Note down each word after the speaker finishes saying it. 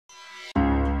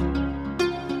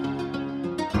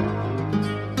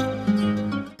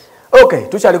Okay,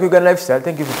 tuchali ku Uganda Lifestyle.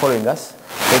 Thank you for following us.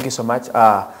 Thank you so much.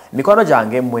 Mikono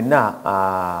jange mwena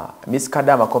Miss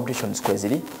Kadama competitions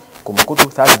kwezili ku Mukutu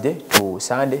Thursday to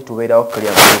Sunday tubeerawo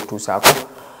clear to sako.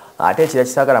 Ate kira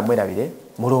kisagala mwerabire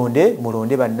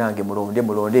mulonde bannange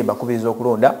mulonde bakubiriza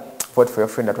okulonda vote for your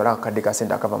friend atwala akadde ka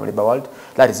center akava mu Liber World.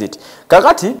 That is it.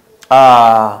 Kakati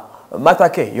Martha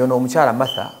K yono omukyala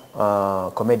Martha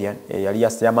comedian yali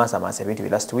yamansa ebintu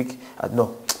last week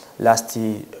last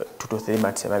 2 to 3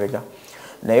 months emabega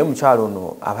naye omukyalo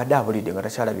ono abadde abulidde nga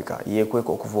takyalabika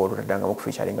yeekweka okuva olwo taddanga mu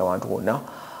kufeaturinga abantu bonna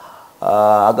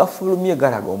agafulumye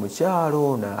galaga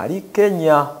omukyalo ono ali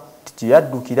Kenya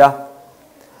tiyadukira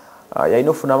yalina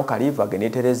okufunamu kaliva agende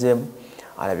yeeterezeemu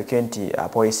alabike nti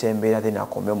apoyesa embeera then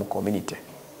akomeo mu community.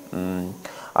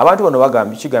 Abantu bano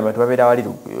bagambye kigambo tubabeera wali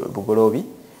bugoloobi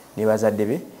ne bazadde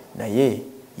be naye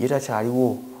ye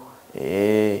takyaliwo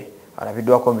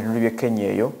alabiddwako mu bitundu by'e Kenya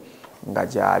eyo nga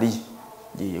gyali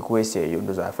kuwese eyo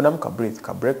ndoza afunamu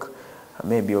ka break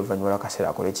maybe oluvannyuma lw'akaseera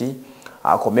akole ki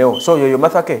akomeo. So yoyo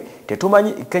Mathake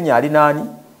tetumanyi Kenya ali nani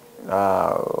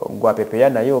gwa pepeya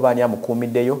naye oba ani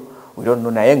amukuumiddeyo we don't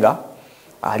know naye nga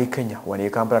ali Kenya wane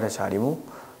Kampala takyalimu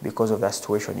because of that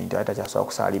situation nti takyasobola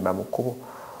kusaalima mu kkubo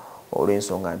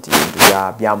olw'ensonga nti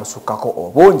byamusukkako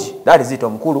obungi. That is it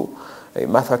omukulu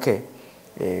Mathake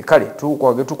kale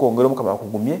tukongera omukama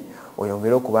kugumye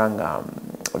oyongere okubanga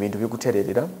ebintu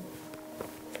bikutererera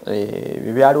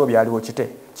byaliwo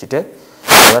kite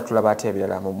era tulaba ate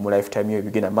ebirala mu lifetime yo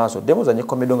bigenda maaso demo zanye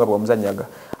komedo nga bwamuzanyaga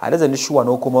aleze ndi shuwa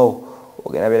n'okomawo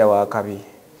ogenda beera wakabi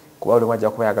kuba oli mwajja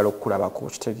kuba yagala okukulabako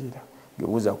kitegeera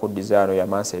gebuuza ku design ya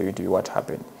mansa ebintu what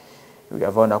happened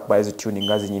yavaana kuba ezi tuning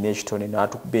nga zinyina ekitone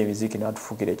n'atukuba emiziki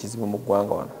n'atufuukira ekizibu mu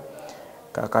ggwanga wano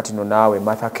kakati no naawe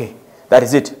Mathake. That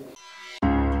is it.